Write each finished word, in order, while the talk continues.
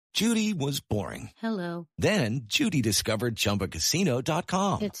Judy was boring. Hello. Then Judy discovered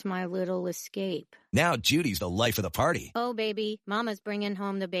ChumbaCasino.com. It's my little escape. Now Judy's the life of the party. Oh, baby, mama's bringing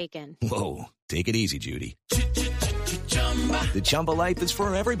home the bacon. Whoa, take it easy, Judy. The Chumba life is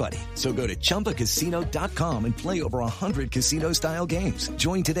for everybody. So go to ChumbaCasino.com and play over 100 casino-style games.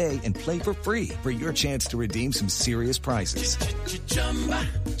 Join today and play for free for your chance to redeem some serious prizes.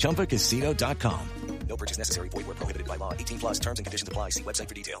 ChumbaCasino.com. No purchase necessary. Void where prohibited by law. 18 plus terms and conditions apply. See website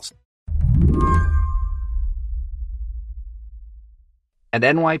for details. At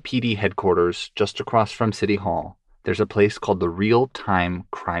NYPD headquarters, just across from City Hall, there's a place called the Real-Time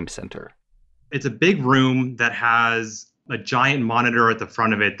Crime Center. It's a big room that has a giant monitor at the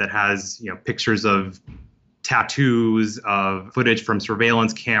front of it that has, pictures of tattoos, of footage from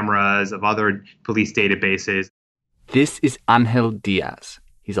surveillance cameras, of other police databases. This is Angel Diaz.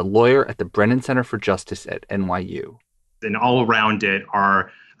 He's a lawyer at the Brennan Center for Justice at NYU. And all around it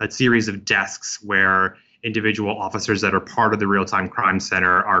are a series of desks where individual officers that are part of the Real-Time Crime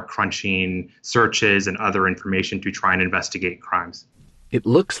Center are crunching searches and other information to try and investigate crimes. It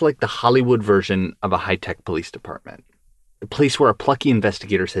looks like the Hollywood version of a high-tech police department. The place where a plucky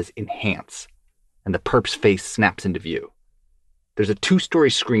investigator says enhance, and the perp's face snaps into view. There's a 2-story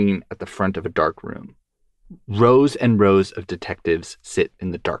screen at the front of a dark room. Rows and rows of detectives sit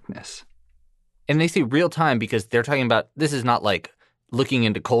in the darkness. And they say real time because they're talking about this is not like looking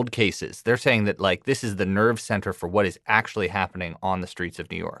into cold cases. They're saying that this is the nerve center for what is actually happening on the streets of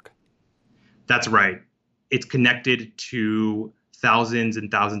New York. That's right. It's connected to thousands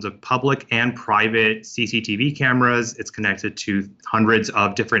and thousands of public and private CCTV cameras. It's connected to hundreds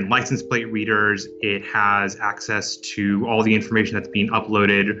of different license plate readers. It has access to all the information that's being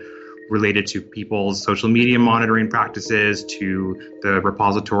uploaded related to people's social media monitoring practices, to the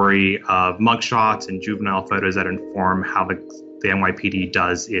repository of mugshots and juvenile photos that inform how the NYPD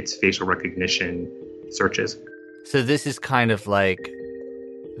does its facial recognition searches. So this is kind of like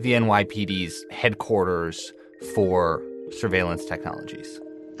the NYPD's headquarters for surveillance technologies.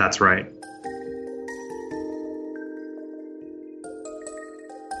 That's right.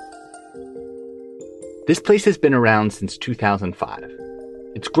 This place has been around since 2005.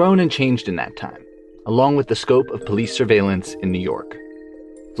 It's grown and changed in that time, along with the scope of police surveillance in New York.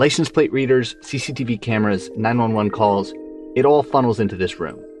 License plate readers, CCTV cameras, 911 calls, it all funnels into this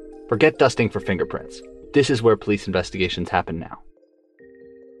room. Forget dusting for fingerprints. This is where police investigations happen now.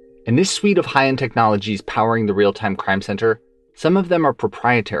 And this suite of high-end technologies powering the Real-Time Crime Center, some of them are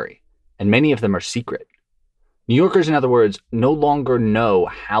proprietary, and many of them are secret. New Yorkers, in other words, no longer know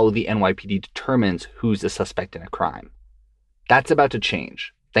how the NYPD determines who's a suspect in a crime. That's about to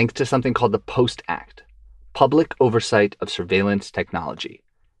change, thanks to something called the POST Act, Public Oversight of Surveillance Technology.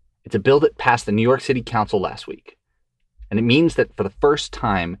 It's a bill that passed the New York City Council last week. And it means that for the first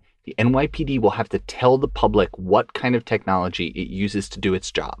time, the NYPD will have to tell the public what kind of technology it uses to do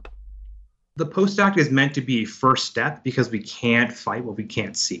its job. The POST Act is meant to be a first step because we can't fight what we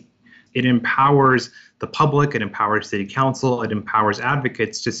can't see. It empowers the public, it empowers city council, it empowers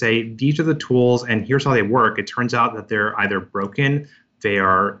advocates to say, these are the tools and here's how they work. It turns out that they're either broken, they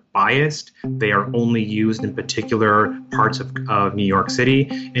are biased, they are only used in particular parts of New York City,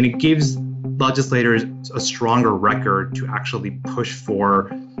 and it gives legislators a stronger record to actually push for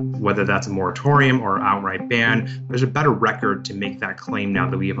whether that's a moratorium or outright ban. There's a better record to make that claim now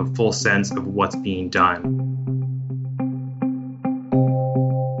that we have a full sense of what's being done.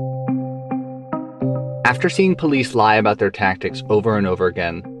 After seeing police lie about their tactics over and over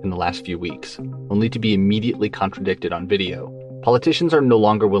again in the last few weeks, only to be immediately contradicted on video, politicians are no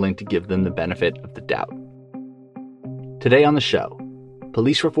longer willing to give them the benefit of the doubt. Today on the show,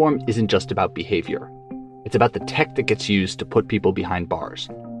 police reform isn't just about behavior. It's about the tech that gets used to put people behind bars.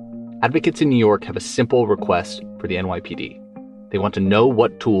 Advocates in New York have a simple request for the NYPD. They want to know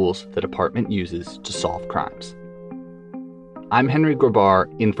what tools the department uses to solve crimes. I'm Henry Grabar,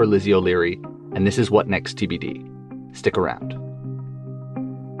 in for Lizzie O'Leary, and this is What Next TBD. Stick around.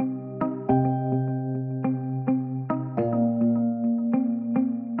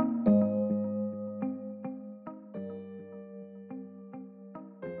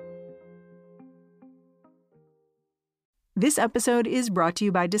 This episode is brought to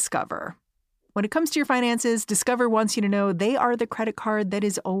you by Discover. When it comes to your finances, Discover wants you to know they are the credit card that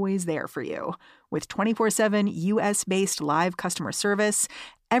is always there for you. With 24/7 U.S.-based live customer service,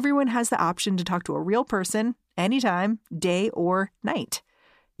 everyone has the option to talk to a real person anytime, day or night.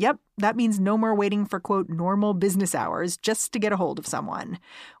 Yep, that means no more waiting for, quote, normal business hours just to get a hold of someone.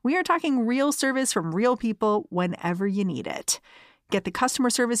 We are talking real service from real people whenever you need it. Get the customer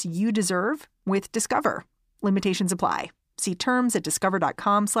service you deserve with Discover. Limitations apply. See terms at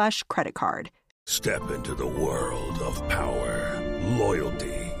discover.com/creditcard. Step into the world of power,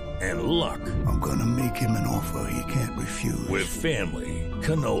 loyalty, and luck. I'm gonna make him an offer he can't refuse. With family,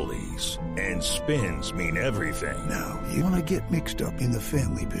 cannolis, and spins mean everything. Now, you wanna get mixed up in the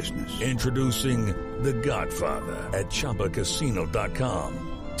family business. Introducing The Godfather at ChumbaCasino.com.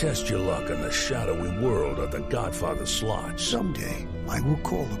 Test your luck in the shadowy world of The Godfather slot. Someday, I will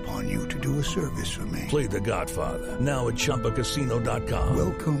call upon you to do a service for me. Play The Godfather, now at ChumbaCasino.com.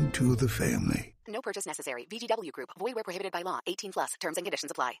 Welcome to the family. No purchase necessary. VGW Group. Void where prohibited by law. 18+. Terms and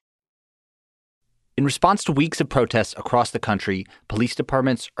conditions apply. In response to weeks of protests across the country, police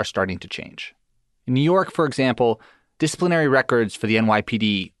departments are starting to change. In New York, for example, disciplinary records for the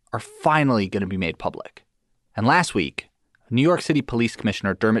NYPD are finally going to be made public. And last week, New York City Police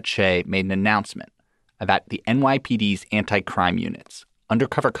Commissioner Dermot Shea made an announcement about the NYPD's anti-crime units,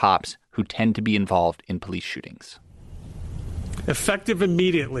 undercover cops who tend to be involved in police shootings. Effective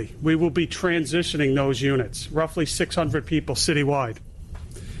immediately, we will be transitioning those units, roughly 600 people citywide,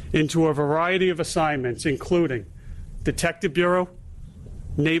 into a variety of assignments, including Detective Bureau,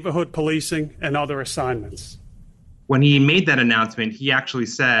 neighborhood policing, and other assignments. When he made that announcement, he actually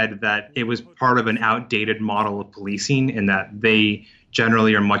said that it was part of an outdated model of policing and that they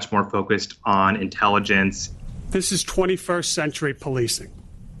generally are much more focused on intelligence. This is 21st century policing.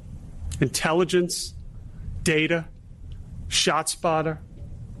 Intelligence, data, shot spotter,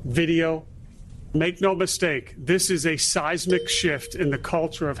 video. Make no mistake, this is a seismic shift in the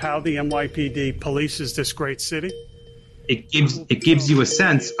culture of how the NYPD polices this great city. It gives you a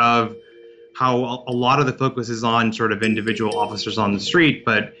sense of how a lot of the focus is on sort of individual officers on the street,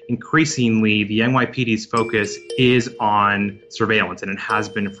 but increasingly the NYPD's focus is on surveillance, and it has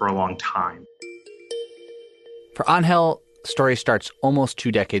been for a long time. For Angel, the story starts almost 2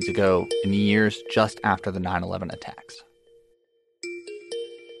 decades ago in the years just after the 9/11 attacks.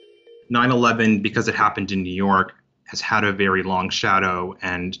 9/11, because it happened in New York, has had a very long shadow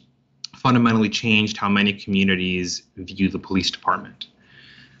and fundamentally changed how many communities view the police department.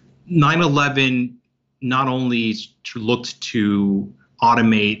 9/11 not only looked to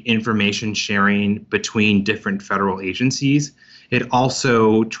automate information sharing between different federal agencies, it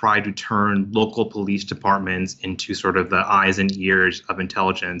also tried to turn local police departments into sort of the eyes and ears of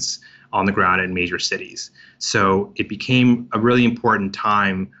intelligence on the ground in major cities. So it became a really important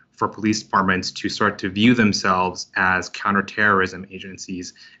time for police departments to start to view themselves as counterterrorism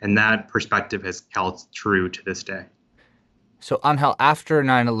agencies, and that perspective has held true to this day. So, Angel, after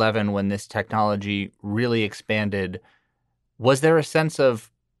 9/11, when this technology really expanded, was there a sense of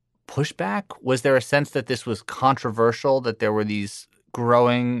pushback? Was there a sense that this was controversial, that there were these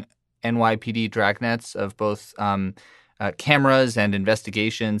growing NYPD dragnets of both cameras and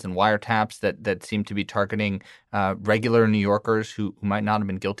investigations and wiretaps that seemed to be targeting regular New Yorkers who might not have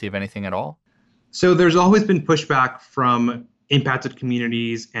been guilty of anything at all? So there's always been pushback from impacted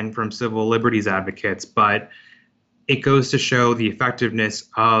communities and from civil liberties advocates, but it goes to show the effectiveness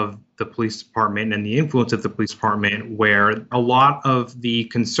of the police department and the influence of the police department, where a lot of the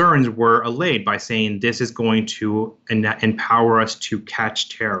concerns were allayed by saying this is going to empower us to catch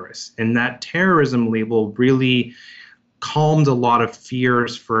terrorists. And that terrorism label really calmed a lot of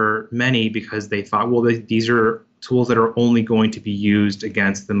fears for many, because they thought, well, these are tools that are only going to be used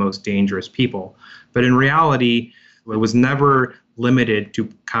against the most dangerous people. But in reality, it was never limited to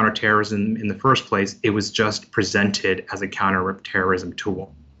counterterrorism in the first place. It was just presented as a counterterrorism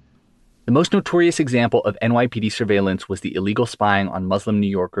tool. The most notorious example of NYPD surveillance was the illegal spying on Muslim New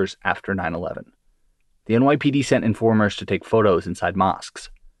Yorkers after 9/11. The NYPD sent informers to take photos inside mosques.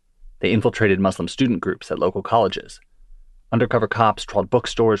 They infiltrated Muslim student groups at local colleges. Undercover cops trawled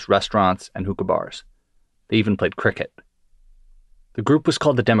bookstores, restaurants, and hookah bars. They even played cricket. The group was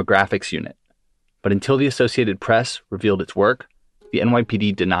called the Demographics Unit, but until the Associated Press revealed its work, the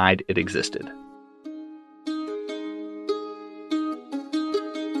NYPD denied it existed.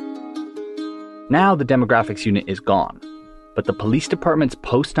 Now the Demographics Unit is gone, but the police department's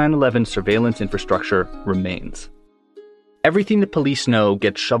post-9/11 surveillance infrastructure remains. Everything the police know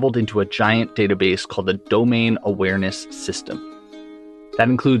gets shoveled into a giant database called the Domain Awareness System. That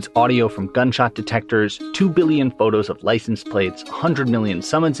includes audio from gunshot detectors, 2 billion photos of license plates, 100 million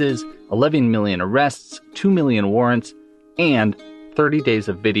summonses, 11 million arrests, 2 million warrants, and 30 days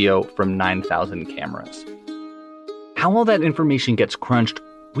of video from 9,000 cameras. How all that information gets crunched,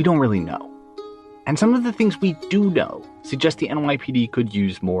 we don't really know. And some of the things we do know suggest the NYPD could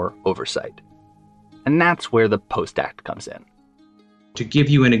use more oversight. And that's where the Post Act comes in. To give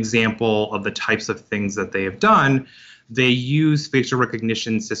you an example of the types of things that they have done, they use facial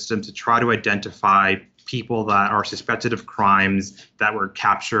recognition systems to try to identify people that are suspected of crimes that were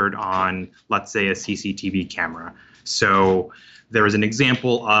captured on, let's say, a CCTV camera. So there was an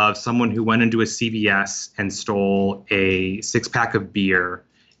example of someone who went into a CVS and stole a 6-pack of beer,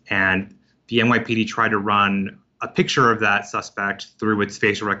 and the NYPD tried to run a picture of that suspect through its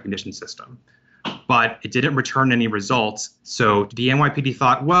facial recognition system. But it didn't return any results. So the NYPD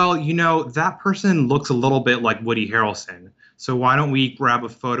thought, well, that person looks a little bit like Woody Harrelson. So why don't we grab a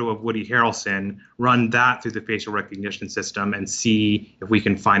photo of Woody Harrelson, run that through the facial recognition system, and see if we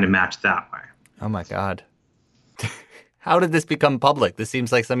can find a match that way. Oh, my God. How did this become public? This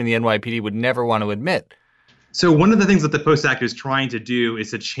seems like something the NYPD would never want to admit. So one of the things that the Post Act is trying to do is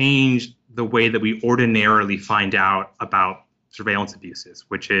to change the way that we ordinarily find out about surveillance abuses,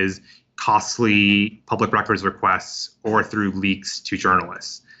 which is costly public records requests or through leaks to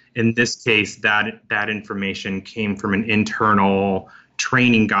journalists. In this case, that information came from an internal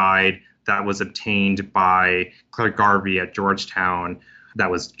training guide that was obtained by Claire Garvey at Georgetown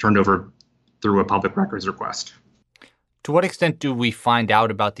that was turned over through a public records request. To what extent do we find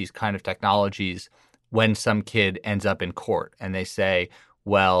out about these kind of technologies when some kid ends up in court and they say,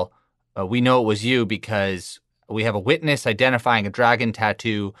 well, we know it was you because we have a witness identifying a dragon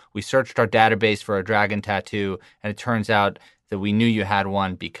tattoo. We searched our database for a dragon tattoo, and it turns out that we knew you had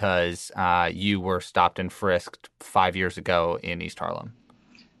one because you were stopped and frisked 5 years ago in East Harlem.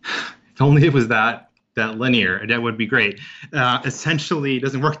 If only it was that linear, that would be great. Essentially, it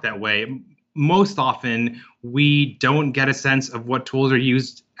doesn't work that way. Most often, we don't get a sense of what tools are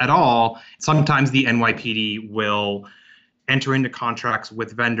used at all. Sometimes the NYPD will enter into contracts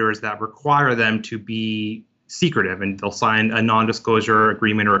with vendors that require them to be secretive, and they'll sign a non-disclosure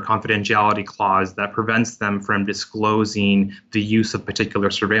agreement or a confidentiality clause that prevents them from disclosing the use of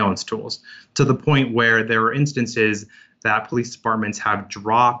particular surveillance tools, to the point where there are instances that police departments have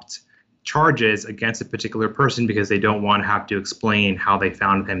dropped charges against a particular person because they don't want to have to explain how they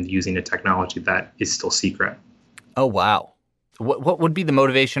found him using a technology that is still secret. Oh, wow. What would be the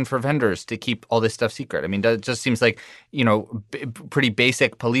motivation for vendors to keep all this stuff secret? I mean, that just seems like, pretty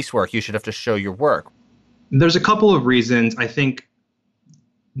basic police work. You should have to show your work. There's a couple of reasons. I think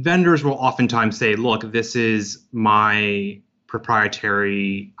vendors will oftentimes say, look, this is my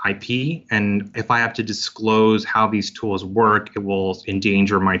proprietary IP, and if I have to disclose how these tools work, it will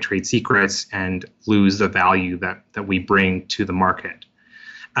endanger my trade secrets and lose the value that we bring to the market.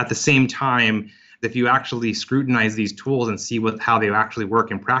 At the same time, if you actually scrutinize these tools and see how they actually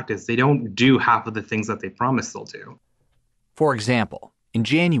work in practice, they don't do half of the things that they promise they'll do. For example, in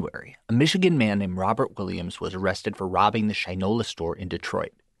January, a Michigan man named Robert Williams was arrested for robbing the Shinola store in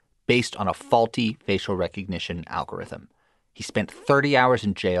Detroit based on a faulty facial recognition algorithm. He spent 30 hours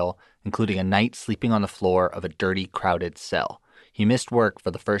in jail, including a night sleeping on the floor of a dirty, crowded cell. He missed work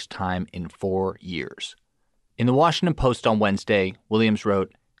for the first time in 4 years. In the Washington Post on Wednesday, Williams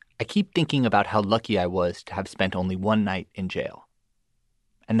wrote, "I keep thinking about how lucky I was to have spent only one night in jail."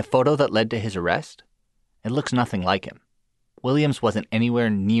 And the photo that led to his arrest? It looks nothing like him. Williams wasn't anywhere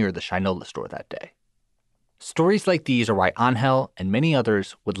near the Shinola store that day. Stories like these are why Angel and many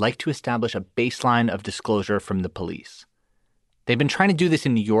others would like to establish a baseline of disclosure from the police. They've been trying to do this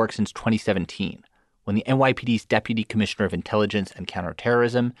in New York since 2017, when the NYPD's Deputy Commissioner of Intelligence and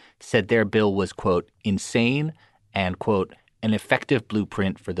Counterterrorism said their bill was, quote, insane and, quote, an effective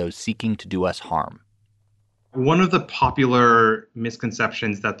blueprint for those seeking to do us harm. One of the popular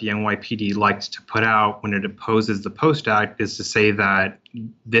misconceptions that the NYPD likes to put out when it opposes the Post Act is to say that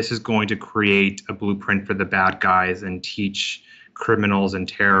this is going to create a blueprint for the bad guys and teach criminals and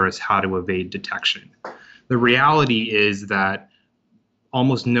terrorists how to evade detection. The reality is that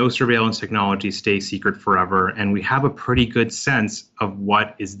almost no surveillance technology stays secret forever, and we have a pretty good sense of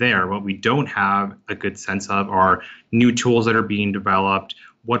what is there. What we don't have a good sense of are new tools that are being developed,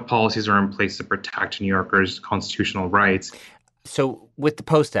 what policies are in place to protect New Yorkers' constitutional rights. So with the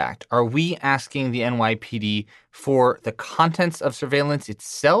Post Act, are we asking the NYPD for the contents of surveillance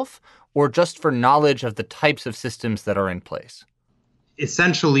itself or just for knowledge of the types of systems that are in place?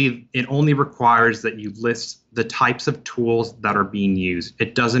 Essentially, it only requires that you list the types of tools that are being used.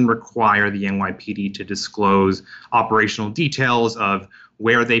 It doesn't require the NYPD to disclose operational details of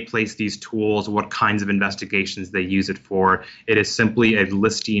where they place these tools, what kinds of investigations they use it for. It is simply a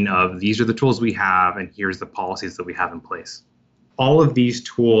listing of these are the tools we have and here's the policies that we have in place. All of these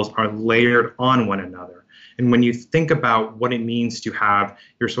tools are layered on one another. And when you think about what it means to have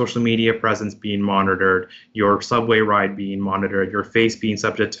your social media presence being monitored, your subway ride being monitored, your face being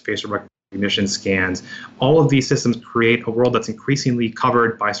subject to facial recognition scans, all of these systems create a world that's increasingly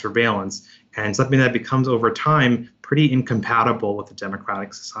covered by surveillance and something that becomes over time pretty incompatible with a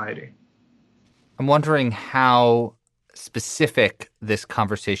democratic society. I'm wondering how specific this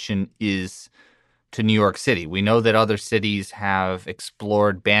conversation is to New York City. We know that other cities have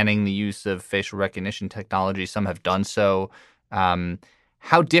explored banning the use of facial recognition technology. Some have done so.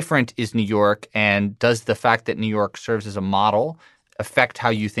 How different is New York, and does the fact that New York serves as a model affect how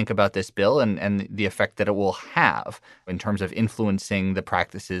you think about this bill and the effect that it will have in terms of influencing the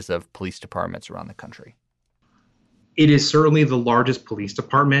practices of police departments around the country? It is certainly the largest police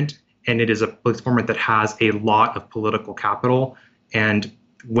department, and it is a police department that has a lot of political capital. And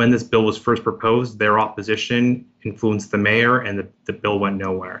when this bill was first proposed, their opposition influenced the mayor, and the bill went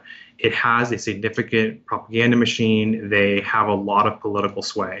nowhere. It has a significant propaganda machine. They have a lot of political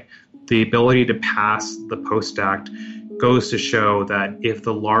sway. The ability to pass the Post Act goes to show that if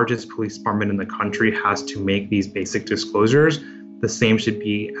the largest police department in the country has to make these basic disclosures, the same should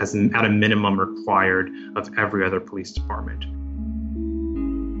be, at a minimum, required of every other police department.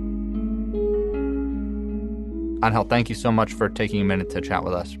 Angel, thank you so much for taking a minute to chat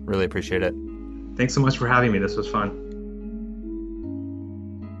with us. Really appreciate it. Thanks so much for having me. This was fun.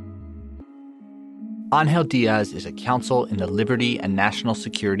 Angel Diaz is a counsel in the Liberty and National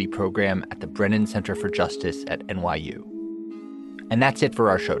Security Program at the Brennan Center for Justice at NYU. And that's it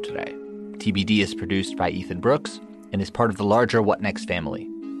for our show today. TBD is produced by Ethan Brooks and is part of the larger What Next family.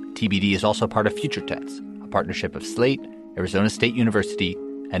 TBD is also part of Future Tense, a partnership of Slate, Arizona State University,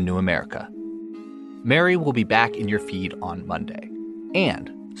 and New America. Mary will be back in your feed on Monday.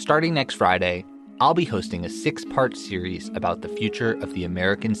 And starting next Friday, I'll be hosting a 6-part series about the future of the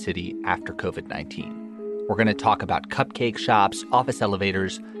American city after COVID-19. We're going to talk about cupcake shops, office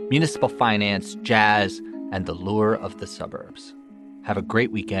elevators, municipal finance, jazz, and the lure of the suburbs. Have a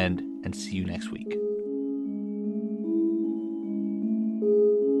great weekend and see you next week.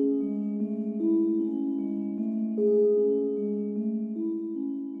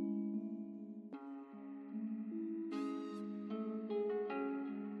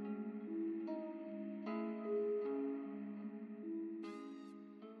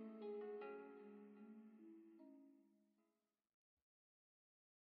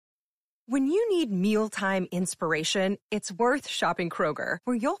 When you need mealtime inspiration, it's worth shopping Kroger,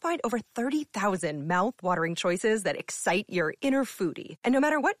 where you'll find over 30,000 mouth-watering choices that excite your inner foodie. And no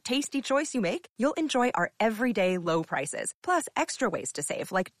matter what tasty choice you make, you'll enjoy our everyday low prices, plus extra ways to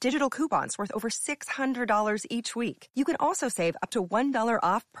save, like digital coupons worth over $600 each week. You can also save up to $1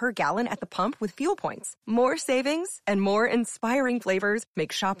 off per gallon at the pump with fuel points. More savings and more inspiring flavors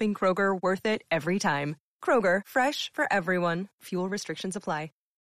make shopping Kroger worth it every time. Kroger, fresh for everyone. Fuel restrictions apply.